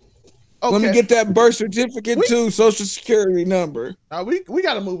 Okay. Let me get that birth certificate too, social security number. We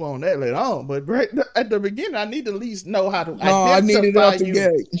got to move on that later on, but right at the beginning, I need to at least know how to identify I need it out the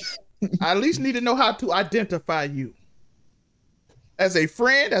gate. I at least need to know how to identify you. As a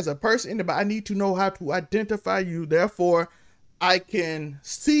friend, as a person, I need to know how to identify you. Therefore, I can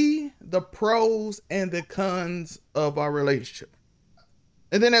see the pros and the cons of our relationship.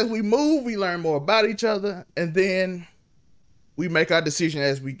 And then as we move, we learn more about each other. And then we make our decision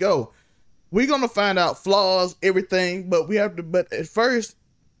as we go. We're going to find out flaws, everything. But at first,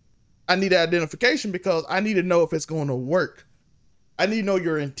 I need identification because I need to know if it's going to work. I need to know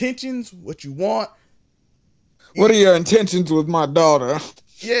your intentions, what you want. What are your intentions with my daughter?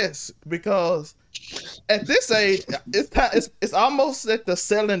 Yes, because at this age, it's almost at the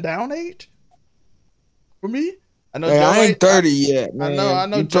settling down age for me. I know I ain't 30 yet, man. I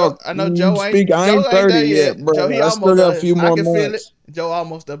know Joe ain't. I ain't 30 yet, bro. Joe, I still got a few more months. Feel it. Joe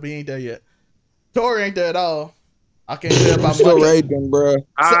almost up. He ain't there yet. Tori ain't there at all. I can't tell I'm about still Monday. raging, bro.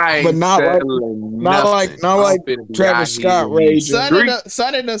 I ain't but not like- settling not like- nothing. not like I'm finna be Travis out here Scott in these raging.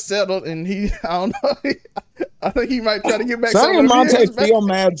 Sonny done settled, and he, I don't know. I think he might try to get back Sonny some and of the Monte years back. feel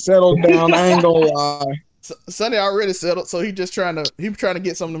mad settled down. I ain't gonna lie. Sonny already settled, so he trying to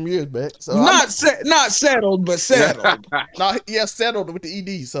get some of them years back. So Not settled, but settled. settled with the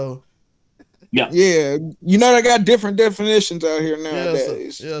ED. So Yeah, you know they got different definitions out here yeah,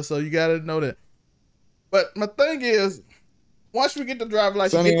 nowadays. so you got to know that. But my thing is, once we get the driver's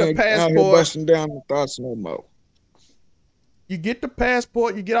license, Sonny you get the ain't out here passport. busting down the thoughts no more. You get the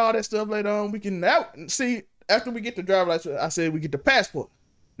passport, you get all that stuff later on. We can now see after we get the driver's license. I said we get the passport.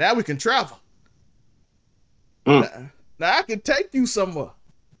 Now we can travel. Now I can take you somewhere.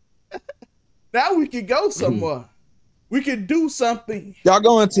 Now we can go somewhere. We can do something. Y'all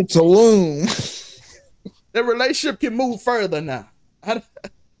going to Tulum. The relationship can move further now.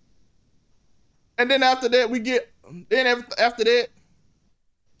 And then after that, we get to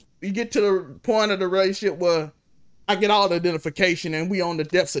the point of the relationship where I get all the identification and we own the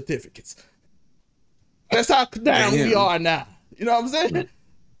death certificates. That's how down we are now. You know what I'm saying?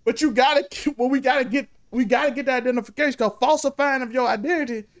 But we gotta get the identification, because falsifying of your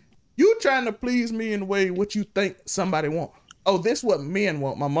identity, you trying to please me in the way what you think somebody want. Oh, this is what men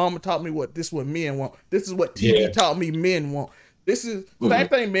want. My mama taught me this is what men want. This is what TV taught me men want. This is same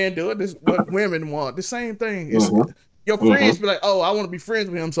thing men do. This is what women want. The same thing. It's, your friends be like, oh, I want to be friends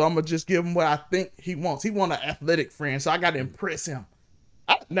with him, so I'm gonna just give him what I think he wants. He want an athletic friend, so I gotta impress him.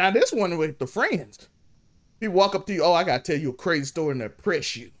 Now this one with the friends, he walk up to you, oh, I gotta tell you a crazy story and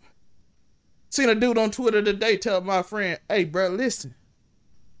impress you. Seen a dude on Twitter today tell my friend, hey, bro, listen.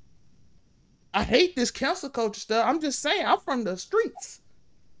 I hate this cancel culture stuff. I'm just saying, I'm from the streets.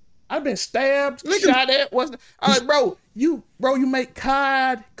 I've been stabbed, shot at. I'm like, bro, you make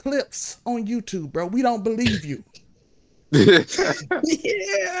COD clips on YouTube, bro. We don't believe you. Yeah.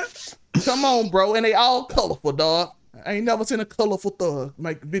 Come on, bro. And they all colorful, dog. I ain't never seen a colorful thug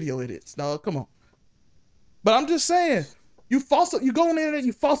make video edits, dog. Come on. But I'm just saying, you go in there and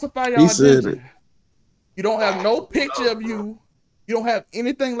you falsify your identity. You don't have no picture of you. You don't have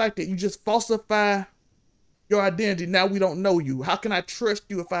anything like that. You just falsify your identity. Now we don't know you. How can I trust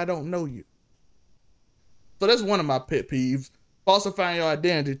you if I don't know you? So that's one of my pet peeves. Falsifying your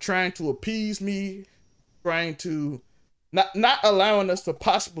identity, trying to appease me, trying to not allowing us to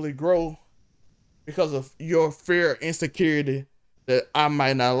possibly grow because of your fear, insecurity that I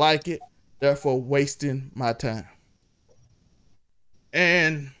might not like it, therefore wasting my time.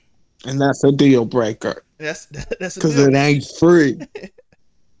 And that's a deal breaker. That's because it ain't free.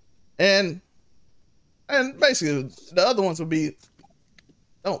 and basically the other ones would be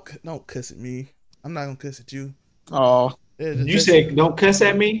don't cuss at me. I'm not gonna cuss at you. Oh, you said don't cuss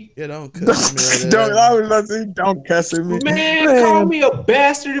at me. Yeah, don't cuss at me. Don't cuss at me. Man, call me a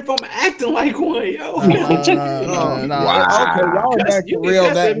bastard if I'm acting like one, yo. Nah. Okay, y'all back to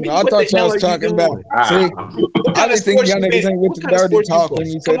real that. I thought y'all was talking about. See, I didn't think y'all niggas ain't with the dirty talk when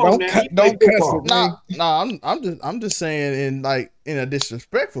you said don't cuss at me. Nah, I'm just saying in a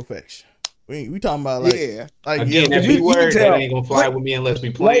disrespectful fashion. We talking about like again, that big word that ain't gonna fly with me unless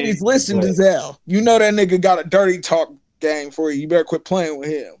we play. Ladies, listen to Zell. You know that nigga got a dirty talk game for you. You better quit playing with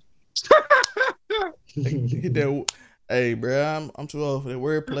him. Hey, bro, I'm too old for that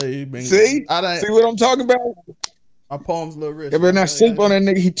wordplay. See what I'm talking about? My palms a little rich. You better not sleep on that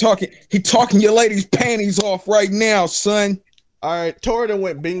nigga. He talking your lady's panties off right now, son. All right, Tori done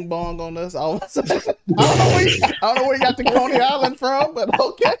went bing bong on us. I don't know where you got the Coney Island from, but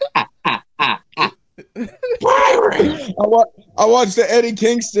okay. I watched the Eddie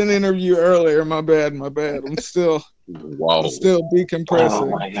Kingston interview earlier. My bad. I'm still decompressing. Oh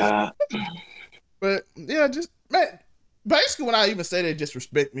my god. But yeah, just man, basically when I even say they just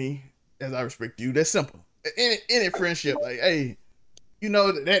respect me as I respect you, that's simple. Any friendship, like, hey, you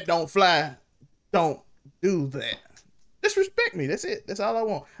know that don't fly, don't do that. Just respect me. That's it. That's all I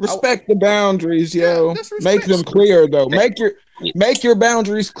want. Respect the boundaries, yo. Yeah, make them clear though. Make your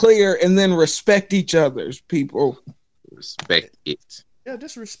boundaries clear and then respect each other's people. Respect it. Yeah,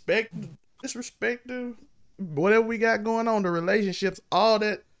 just respect the whatever we got going on, the relationships, all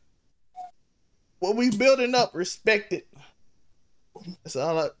that. What we building up, respect it. That's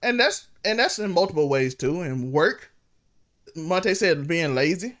all. And that's in multiple ways too. In work, Monte said being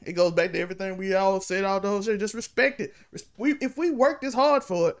lazy. It goes back to everything we all said. All those shit. Just respect it. If we work this hard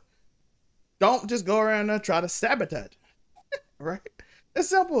for it, don't just go around there and try to sabotage it. Right? It's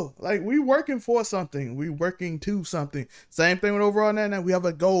simple. Like, we working for something. We working to something. Same thing with overall now. We have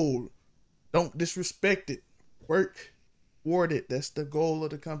a goal. Don't disrespect it. Work thwarted. That's the goal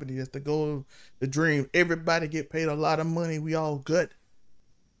of the company. That's the goal, the dream. Everybody get paid a lot of money. We all good.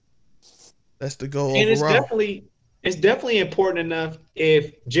 That's the goal And overall. it's definitely important enough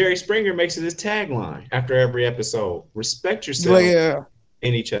if Jerry Springer makes it his tagline after every episode. Respect yourself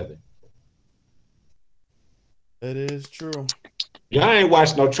and each other. That is true. Y'all ain't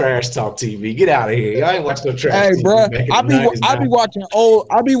watch no trash talk TV. Get out of here. Y'all ain't watch no trash Hey, TV. bro, back in I the be 90s, I be man.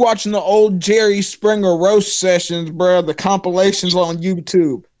 watching the old Jerry Springer roast sessions, bro. The compilations on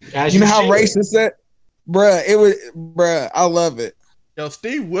YouTube. As You know how should. racist that, bro? It was, bro. I love it. Yo,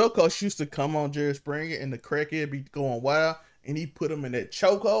 Steve Wilkos used to come on Jerry Springer and the crackhead be going wild, and he put him in that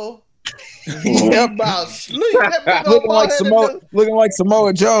chokehold. He about sleep. That big old Looking like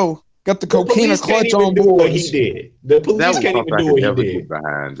Samoa Joe. Got the coquina police can't clutch even on do board. what he did. The That police was can't something even I do could what he never did. get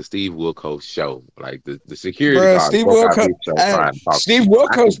behind. The Steve Wilkos show, like the security Bruh, guard Steve broke out Wilkos, his show trying to talk. Steve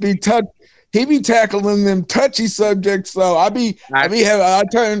Wilkos he be tackling them touchy subjects. So I turn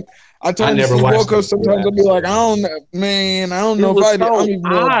never Steve watched Wilkos. it. Sometimes I'll be like, I don't know, man. I don't It know if was I so I'm even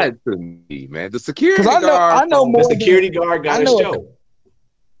more. odd to me, man. The security Because guard. I know The more. security guard got I a know- show.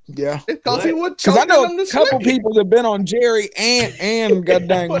 Yeah, because he would because I choke know them to a couple sleep. people that been on Jerry and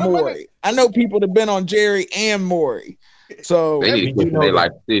goddamn Put 'em in Maury. I know people that been on Jerry and Maury. So They need to put their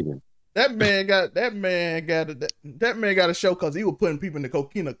life decision. That man got a show because he was putting people in the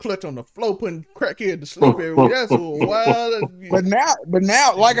coquina clutch on the floor, putting crackhead to sleep every week. That's wild. But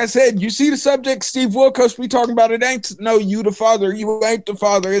now, like I said, you see the subject, Steve Wilkos. We talking about it ain't no you the father, you ain't the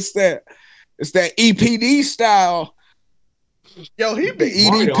father. It's that EPD style. Yo, he be The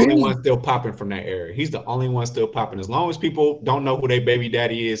Maury the only EDP. one still popping from that era. He's the only one still popping. As long as people don't know who their baby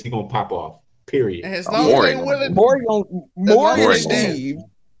daddy is, he gonna pop off. Period. and as long as Maury. they willing, Maury Maury and dead. Steve.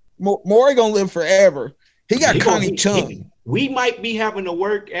 Maury gonna live forever. He got Connie Chung. We might be having to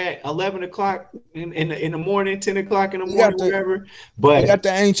work at 11 o'clock in the morning, 10 o'clock in the He got morning, whatever. He But got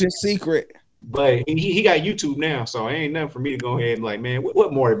the ancient secret. he got YouTube now, so it ain't nothing for me to go ahead and like, man,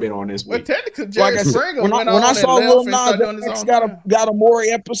 what Maury been on this well, week? technically, Jerry Like I said, Springer when went I on saw and Lil left and started doing Nas his X own got thing. got a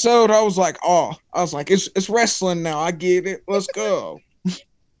Maury episode, I was like, it's wrestling now. I get it. Let's go.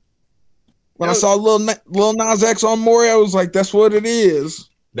 When I saw Lil Nas X on Maury, I was like, that's what it is.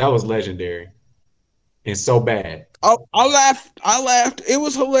 That was legendary and so bad. I laughed. It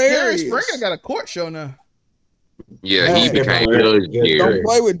was Jerry hilarious. Springer got a court show now. Yeah, he Hey, became everybody- Judge Jerry. Don't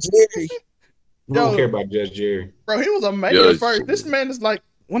play with Jerry. We don't Yo. care about Judge Jerry. Bro, he was a mayor Judge first. Jerry. This man is like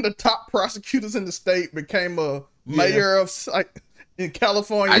one of the top prosecutors in the state, became a mayor of like in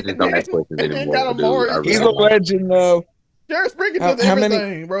California. I just don't ask questions And then anymore, got a dude. Maury. I really He's a don't. legend, though. Jerry Springer How- does how many-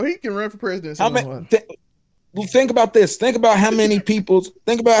 everything, bro. He can run for president. How many? Well, think about this. Think about how many people's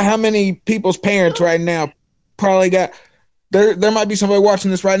parents right now probably got. There might be somebody watching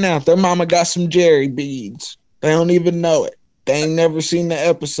this right now. Their mama got some Jerry beads. They don't even know it. They ain't never seen the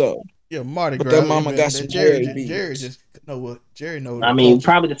episode. Yeah, Marty But Gras. that mama got some Jerry Jerry beads. just know what Jerry knows. I mean,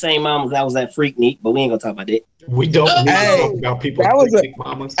 probably the same mom that was at Freaknik, but we ain't gonna talk about that. We don't need to Hey, talk about people that was with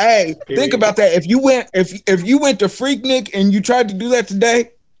mamas. Hey, Period. think about that. If you went to Freaknik and you tried to do that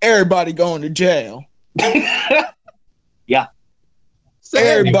today, everybody going to jail.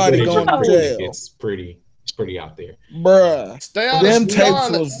 Everybody going to jail. It's pretty out there. Bruh. Stay out Them of tapes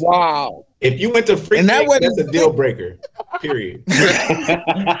Charlotte. was wild. If you went to Freaknik, And that wasn't- that's a deal breaker. Period.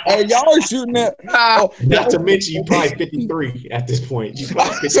 Hey, y'all are shooting at. Oh, Not to mention you probably 53 at this point. You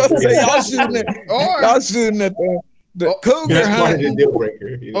probably so 53. y'all shooting at. Or Y'all shooting at the Oh, cougar That's part of hunt. the deal breaker.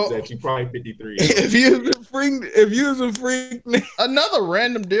 Is Oh. that you probably 53. If you was a freak, another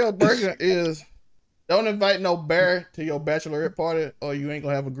random deal breaker is don't invite no bear to your bachelorette party or you ain't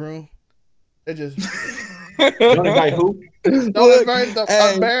gonna have a groom. It just Don't invite who? don't Look, invite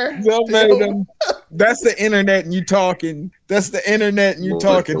hey, a bear. Yo, to man, your- that's the internet and you talking. That's the internet and you What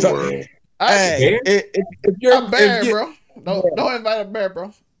talking. the world? Hey, bear? if you're a bear, if you, bro. Don't invite a bear,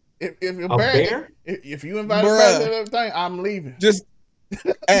 bro. If a A bear, bear? if you invite Bruh. a bear to everything, I'm leaving. just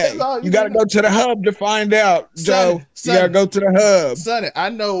hey, all you you got to do. go to the hub to find out, Joe. Sonny. You got to go to the hub. Sonny, I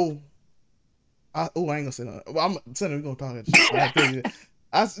know. I ain't gonna say nothing. Well, Sonny, we gonna talk.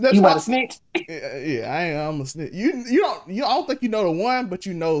 That's You about why, to snitch? yeah, I'm a snitch. I don't think you know the one, but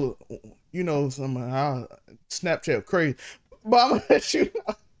you know some Snapchat crazy. But I'm gonna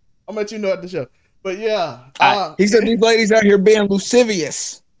let you know at the show. But yeah, He said these ladies out here being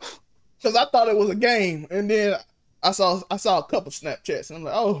lascivious. because I thought it was a game, and then I saw a couple Snapchats, and I'm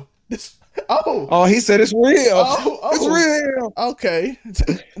like, Oh, he said it's real. It's real. okay.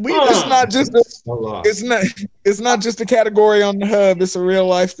 It's not just a, Hold on. it's not just a category on the hub. It's a real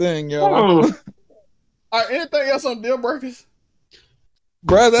life thing, yo. All right, anything else on deal breakers?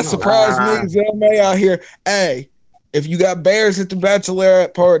 Bro, that surprised me. Zell May out here. Hey, If you got bears at the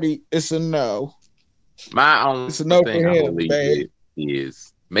bachelorette party, it's a no. My only It's a no thing for I him, believe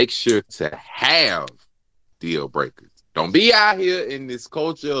is make sure to have deal breakers. Don't be out here in this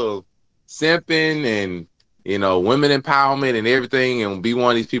culture of simping and women empowerment and everything, and be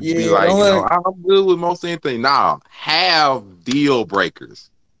one of these people to be like, I'm good with most anything. Nah, have deal breakers.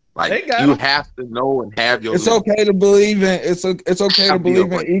 Like you have to know and have your. It's okay to believe in it's okay to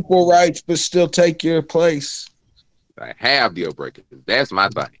believe in equal rights, but still take your place. Like, have deal breakers. That's my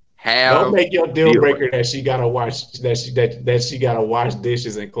thing. Don't make your deal breaker that she gotta wash that she gotta wash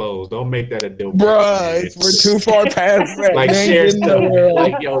dishes and clothes. Don't make that a deal breaker. Bruh, we're too far past that. Like share stuff.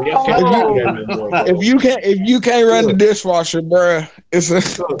 Like if you can't run the dishwasher, bruh, it's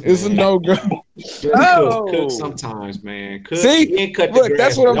a no go. Cook sometimes, man. Cook, see, look,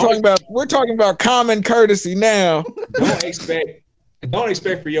 that's what I'm talking about. We're talking about common courtesy now. Don't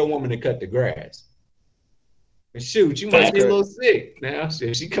expect for your woman to cut the grass. And shoot, you might be a little sick now.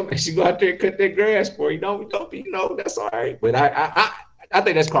 If she go out there and cut that grass for you, don't be, that's all right. But I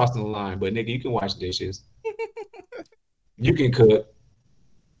think that's crossing the line. But nigga, you can wash dishes. You can cook.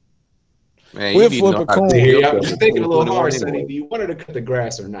 Man, we'll flip a coin. I'm just thinking a little hard, Sonny. Do you want her to cut the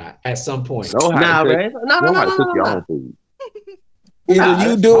grass or not? At some point. No. Either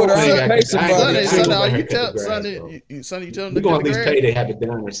you do it or I pay somebody. Sonny, you tell them we're gonna at least pay to have it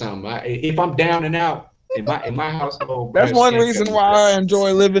done or something. If I'm down and out. In my household, that's one reason why I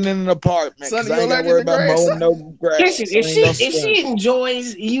enjoy living in an apartment. Because I ain't gotta worry about mowing no grass. If she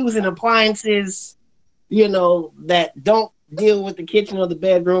enjoys using appliances, that don't deal with the kitchen or the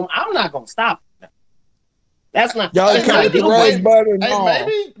bedroom, I'm not gonna stop her. That's not. Y'all can't do rose butter.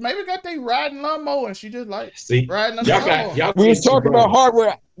 Maybe got they riding lawnmower and she just like riding on the we was talking about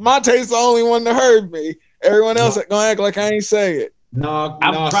hardware. Monte's the only one that heard me. Everyone else gonna act like I ain't say it. No,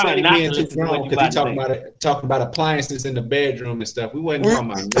 Sonny being too grown because he talking about appliances in the bedroom and stuff. We wasn't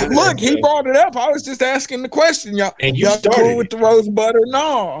talking about that. Look, he brought it up. I was just asking the question, y'all. And you started cool with the rose butter?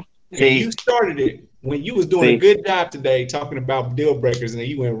 No. And you started it when you was doing a good job today talking about deal breakers, and then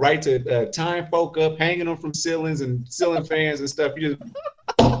you went right to tying folk up, hanging them from ceilings and ceiling fans and stuff. You just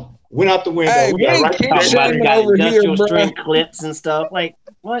went out the window. Hey, we got industrial string clips and stuff. Like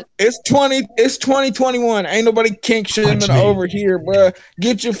what? It's 2021. Ain't nobody kink shaming over here, bro.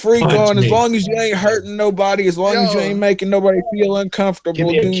 Get your freak on. As long as you ain't hurting nobody, as long as you ain't making nobody feel uncomfortable. Give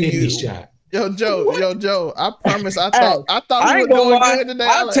me a kidney shot. Yo, Joe. I promise. I thought we were doing good today.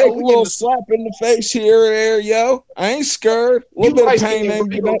 I'll take a little slap in the face here or there, yo. I ain't scared. A little bit of pain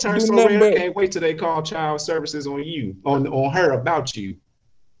ain't gonna turn so red. I can't wait till they call child services on you, on her about you.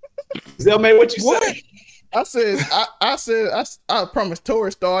 Zelmay, what you say? I promised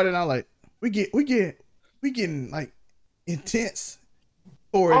Tori started, and I'm like, we getting like intense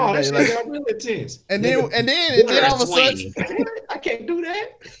for it today. Like, got real intense. And then all of a sudden, I can't do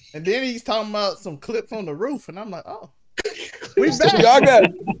that. And then he's talking about some clips on the roof, and I'm like, oh, we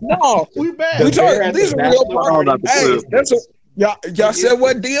back. We back. We talking. These are real problems. Hey, that's y'all said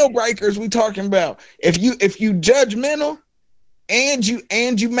what deal breakers we talking about? If you judgmental. And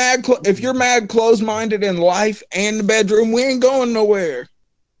you mad if you're mad closed-minded in life and the bedroom, we ain't going nowhere.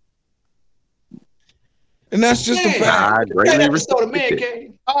 And that's just a fact.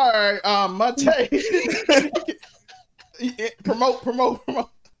 All right, Monte. promote.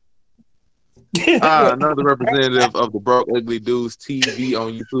 Another representative of the Broke Ugly Dudes TV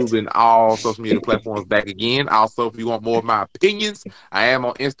on YouTube and all social media platforms back again. Also, if you want more of my opinions, I am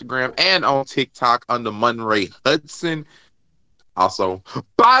on Instagram and on TikTok under Munray Hudson. Also,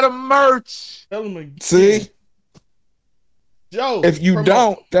 buy the merch. See, Joe. If you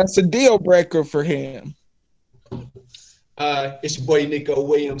don't, that's a deal breaker for him. It's your boy Nico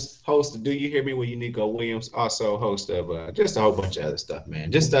Williams, host of Do You Hear Me with Nico Williams, also host of just a whole bunch of other stuff,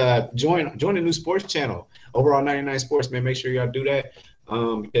 man. Just join the new sports channel over on 99 Sports, man. Make sure y'all do that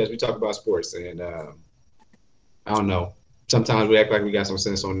because we talk about sports and I don't know. Sometimes we act like we got some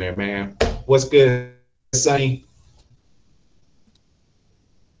sense on there, man. What's good, Sonny?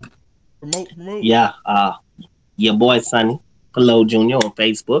 Promote. Yeah, your boy Sonny Hello Jr. on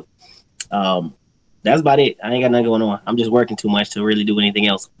Facebook. That's about it. I ain't got nothing going on. I'm just working too much to really do anything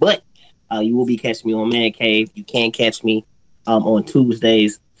else. But you will be catching me on Man Cave. You can catch me on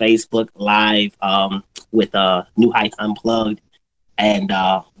Tuesdays, Facebook Live with New Heights Unplugged. And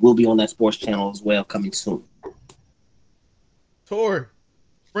we'll be on that sports channel as well coming soon. Tori,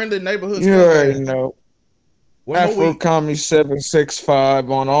 friendly neighborhood. You already know. Afro Comedy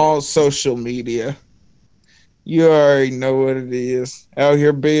 765 on all social media. You already know what it is. Out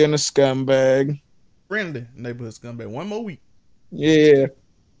here being a scumbag. Friendly neighborhood scumbag. One more week. Yeah.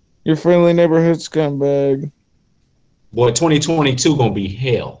 Your friendly neighborhood scumbag. Boy, 2022 gonna be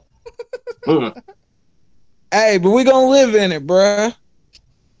hell. Hey, but we gonna live in it, bruh.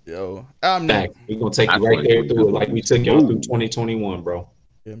 Yo, I'm Fact. We're gonna take you That's right what there we through it do. like we took y'all through 2021, bro.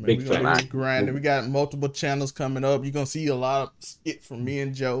 Yeah, man, Big we gonna fact. be grinding. We got multiple channels coming up. You're gonna see a lot of skit from me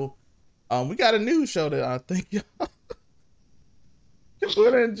and Joe. We got a news show that I think y'all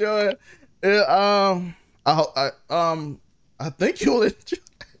would enjoy. I think you'll enjoy.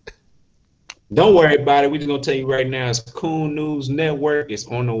 Don't worry about it. We're just gonna tell you right now. It's Coon News Network is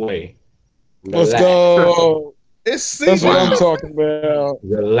on the way. Let's Relax. go. It's That's what I'm season talking about.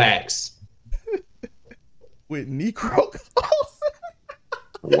 Relax. with Necro.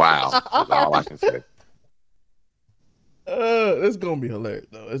 Wow. That's all I can say. It's gonna be hilarious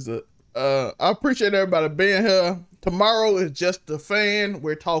though. I appreciate everybody being here. Tomorrow is Just a Fan.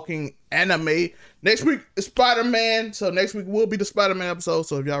 We're talking anime. Next week is Spider-Man. So next week will be the Spider-Man episode.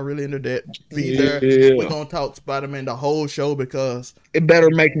 So if y'all really into that, be there. Yeah. We're gonna talk Spider-Man the whole show because It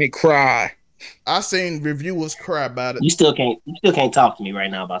better make me cry. I seen reviewers cry about it. You still can't talk to me right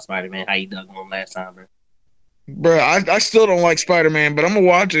now about Spider-Man. How you dug on last time, bro? Bruh, I still don't like Spider-Man, but I'm gonna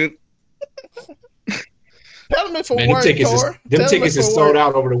watch it. Tell them it for Man, work, them Tor. tickets is sold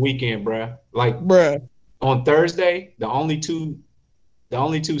out over the weekend, bruh. Like Bruh. on Thursday, the only two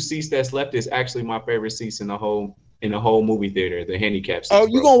seats that's left is actually my favorite seats in the whole movie theater, the handicap seats. Oh,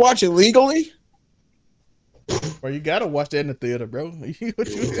 you bro. gonna watch it legally? Bro, you gotta watch that in the theater, bro.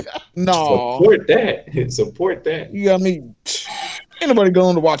 No. Support that. Support that. You got me. Ain't nobody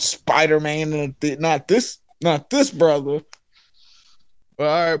going to watch Spider-Man in the not this brother. Well,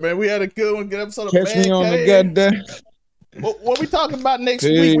 all right, man. We had a good one. Good episode of Catch Man me on the Cave. goddamn. What we talking about next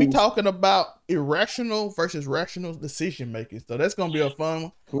week? We Peace. talking about irrational versus rational decision making. So that's gonna be a fun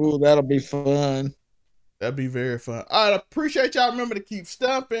one. Ooh, that'll be fun. That'd be very fun. I appreciate y'all. Remember to keep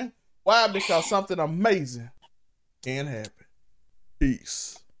stumping. Why? Because something amazing can happen.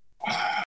 Peace.